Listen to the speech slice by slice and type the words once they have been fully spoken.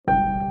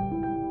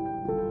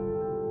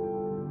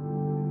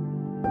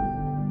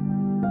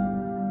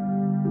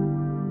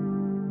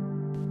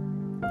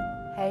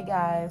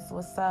guys,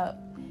 what's up?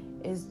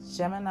 It's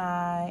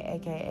Gemini,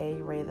 aka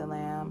Ray the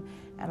Lamb,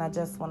 and I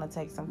just want to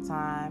take some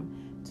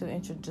time to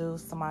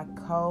introduce my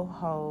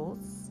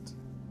co-host,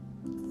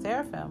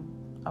 Seraphim.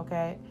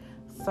 Okay,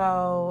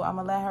 so I'm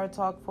gonna let her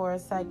talk for a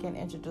second,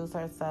 introduce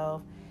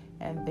herself,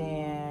 and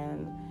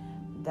then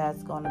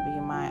that's gonna be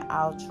my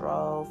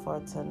outro for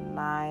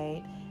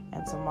tonight.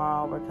 And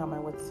tomorrow we're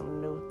coming with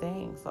some new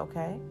things.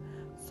 Okay,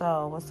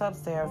 so what's up,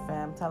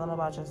 Seraphim? Tell them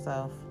about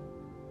yourself.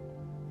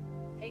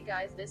 Hey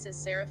guys, this is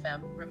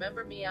Seraphim.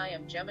 Remember me, I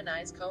am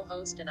Gemini's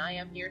co-host and I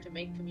am here to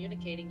make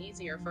communicating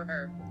easier for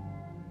her.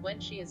 When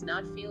she is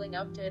not feeling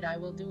up to it, I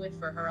will do it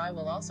for her. I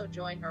will also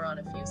join her on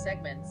a few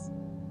segments.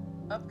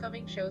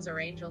 Upcoming shows are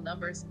angel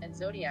numbers and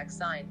zodiac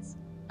signs.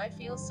 I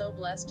feel so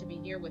blessed to be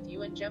here with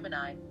you and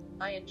Gemini.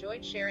 I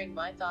enjoyed sharing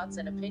my thoughts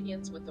and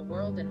opinions with the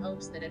world in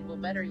hopes that it will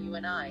better you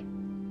and I.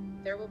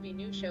 There will be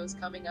new shows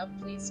coming up.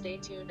 Please stay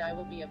tuned. I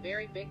will be a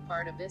very big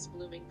part of this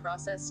blooming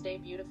process. Stay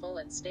beautiful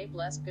and stay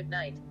blessed. Good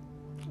night.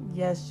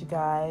 Yes, you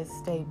guys,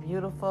 stay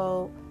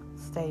beautiful,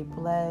 stay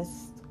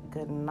blessed.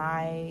 Good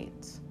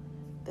night.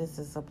 This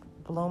is a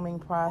blooming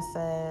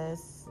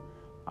process.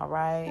 All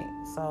right.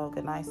 So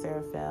good night,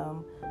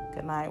 Seraphim.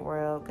 Good night,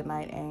 world. Good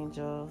night,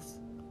 angels.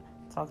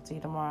 Talk to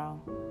you tomorrow.